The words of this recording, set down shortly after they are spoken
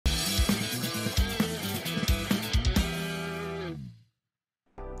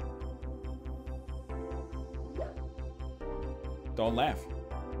Don't laugh.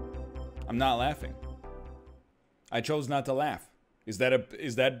 I'm not laughing. I chose not to laugh. Is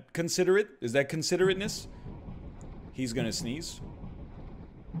that considerate? Is that considerateness? He's gonna sneeze.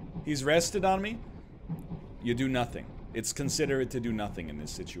 He's rested on me. You do nothing. It's considerate to do nothing in this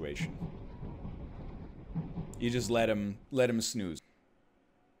situation. You just let him snooze.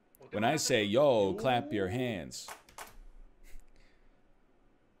 When I say, yo, clap your hands.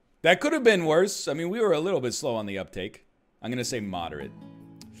 That could have been worse. I mean, we were a little bit slow on the uptake. I'm gonna say moderate.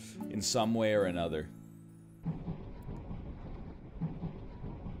 In some way or another.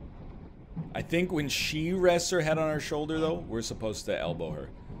 I think when she rests her head on our shoulder, though, we're supposed to elbow her.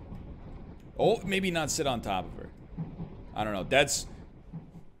 Oh, maybe not sit on top of her. I don't know. That's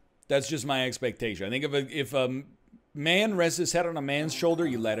just my expectation. I think if a man rests his head on a man's shoulder,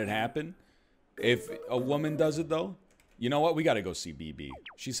 you let it happen. If a woman does it, though, you know what? We gotta go see BB.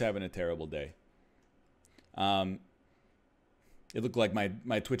 She's having a terrible day. It looked like my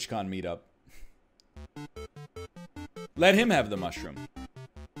TwitchCon meetup. Let him have the mushroom.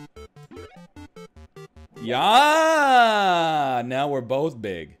 Yeah! Now we're both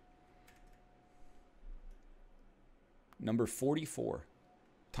big. Number 44.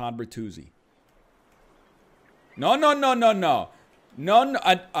 Todd Bertuzzi. No, no, no, no, no. No, no,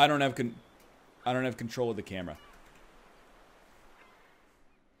 I don't have control of the camera.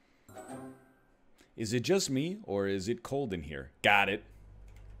 Is it just me, or is it cold in here? Got it.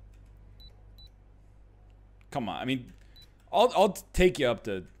 Come on, I mean, I'll take you up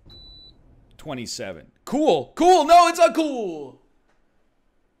to 27. Cool, cool, no, it's not cool.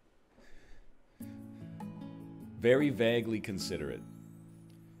 Very vaguely considerate.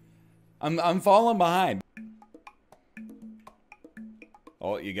 I'm falling behind.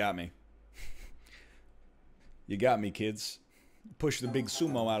 Oh, you got me. You got me, kids. Push the big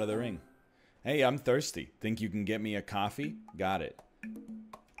sumo out of the ring. Hey, I'm thirsty. Think you can get me a coffee? Got it.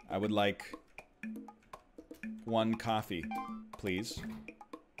 I would like 1 coffee, please.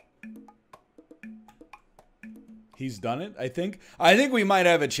 He's done it, I think. I think we might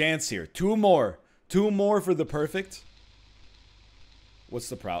have a chance here. 2 more. 2 more for the perfect. What's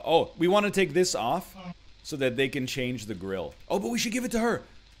the problem? Oh, we want to take this off so that they can change the grill. Oh, but we should give it to her.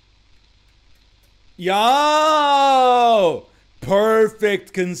 Yo!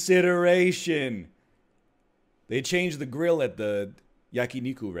 Perfect consideration. They changed the grill at the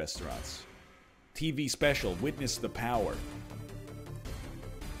yakiniku restaurants. TV special, witness the power.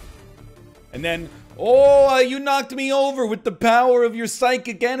 And then, oh, you knocked me over with the power of your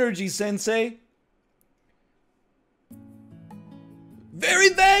psychic energy, Sensei. Very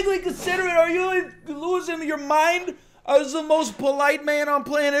vaguely considerate. Are you losing your mind? I was the most polite man on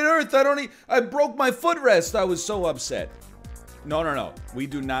planet Earth. I broke my footrest. I was so upset. No, no, no. We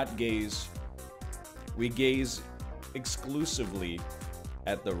do not gaze. We gaze exclusively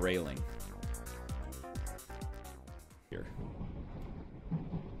at the railing. Here.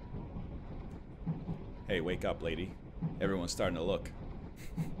 Hey, wake up, lady. Everyone's starting to look.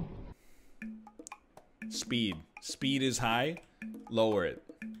 Speed. Speed is high. Lower it.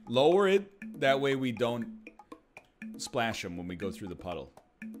 Lower it. That way we don't splash them when we go through the puddle.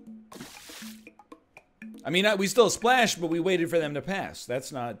 I mean, we still splashed, but we waited for them to pass.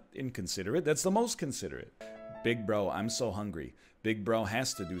 That's not inconsiderate. That's the most considerate. Big bro, I'm so hungry. Big bro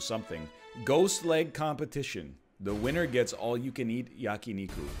has to do something. Ghost leg competition. The winner gets all you can eat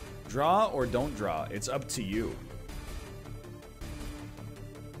yakiniku. Draw or don't draw. It's up to you.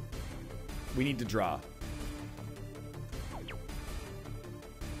 We need to draw.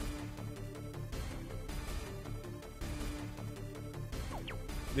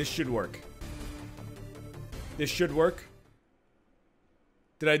 This should work. This should work.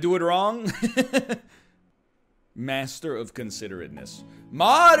 Did I do it wrong? Master of considerateness.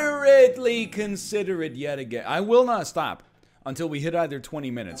 Moderately considerate yet again. I will not stop until we hit either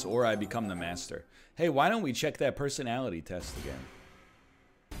 20 minutes or I become the master. Hey, why don't we check that personality test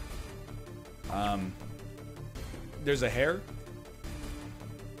again? There's a hair?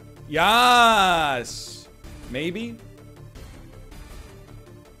 Yes! Maybe?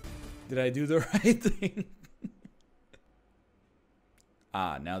 Did I do the right thing?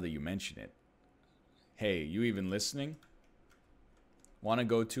 Ah, now that you mention it. Hey, you even listening? Want to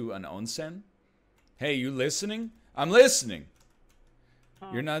go to an onsen? Hey, you listening? I'm listening.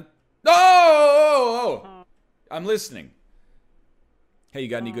 You're not... Oh! I'm listening. Hey, you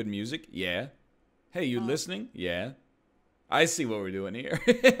got any good music? Yeah. Hey, you listening? Yeah. I see what we're doing here.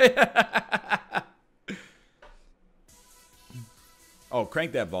 Oh,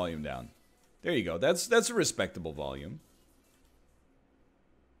 crank that volume down. There you go. That's a respectable volume.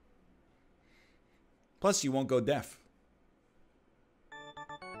 Plus, you won't go deaf.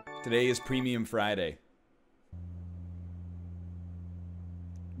 Today is Premium Friday.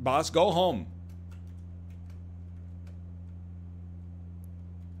 Boss, go home.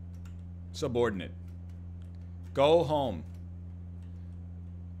 Subordinate. Go home.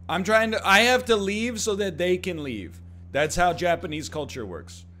 I have to leave so that they can leave. That's how Japanese culture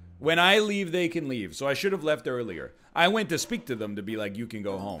works. When I leave, they can leave. So I should have left earlier. I went to speak to them to be like, you can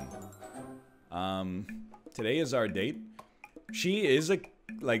go home. Today is our date. She is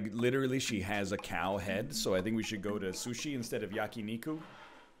literally she has a cow head. So I think we should go to sushi instead of yakiniku.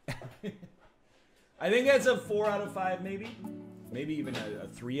 I think that's a 4 out of 5 maybe. Maybe even a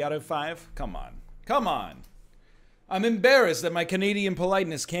 3 out of 5. Come on. Come on. I'm embarrassed that my Canadian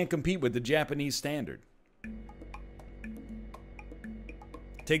politeness can't compete with the Japanese standard.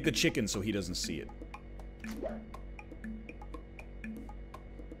 Take the chicken so he doesn't see it.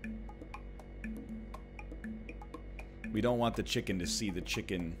 We don't want the chicken to see the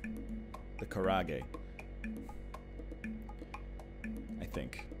chicken, the karage.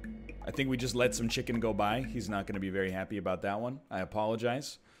 I think we just let some chicken go by. He's not going to be very happy about that one. I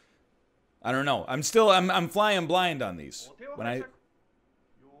apologize. I don't know. I'm flying blind on these. When I...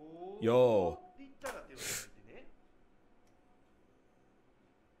 Yo.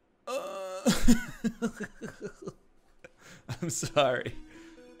 I'm sorry.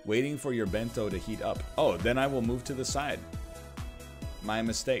 Waiting for your bento to heat up. Oh, then I will move to the side. My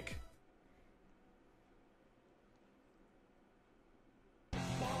mistake.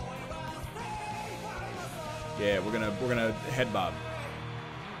 Yeah, we're gonna head bob.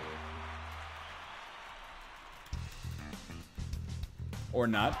 Or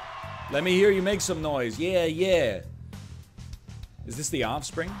not. Let me hear you make some noise. Yeah, yeah. Is this the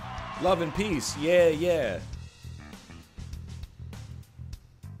offspring? Love and peace. Yeah, yeah.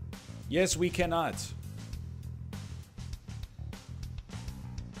 Yes, we cannot.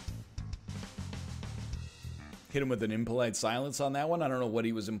 Hit him with an impolite silence on that one. I don't know what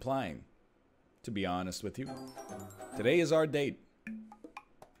he was implying, to be honest with you. Today is our date.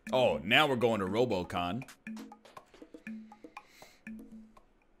 Oh, now we're going to RoboCon.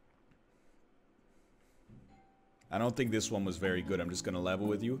 I don't think this one was very good. I'm just going to level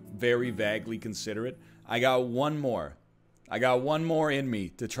with you. Very vaguely considerate. I got one more. I got one more in me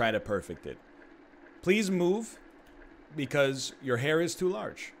to try to perfect it. Please move, because your hair is too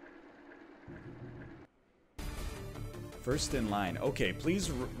large. First in line. Okay,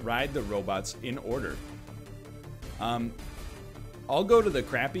 please ride the robots in order. I'll go to the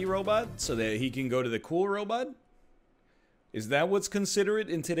crappy robot so that he can go to the cool robot. Is that what's considerate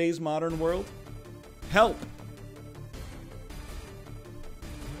in today's modern world? Help!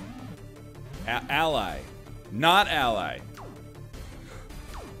 Ally. Not ally.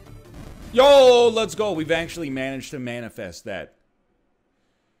 Yo, let's go. We've actually managed to manifest that.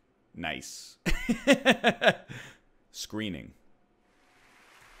 Nice. Screening.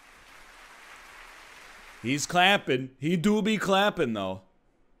 He's clapping. He do be clapping, though.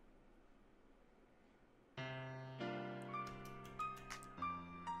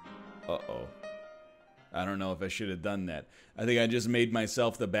 Uh-oh. I don't know if I should have done that. I think I just made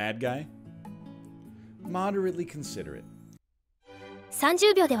myself the bad guy. Moderately considerate.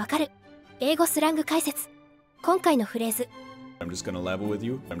 30秒でわかる英語スラング解説。今回のフレーズ。I'm just gonna level with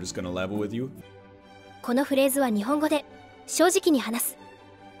you. I'm just gonna level with you. このフレーズは日本語で正直に話す、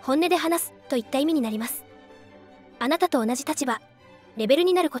本音で話すといった意味になります。あなたと同じ立場、レベル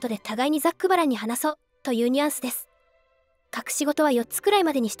になることで互いにざっくばらんに話そうというニュアンスです。隠し事は4つくらい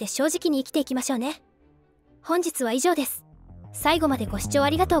までにして正直に生きていきましょうね。本日は以上です。最後までご視聴あ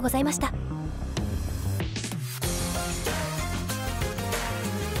りがとうございました。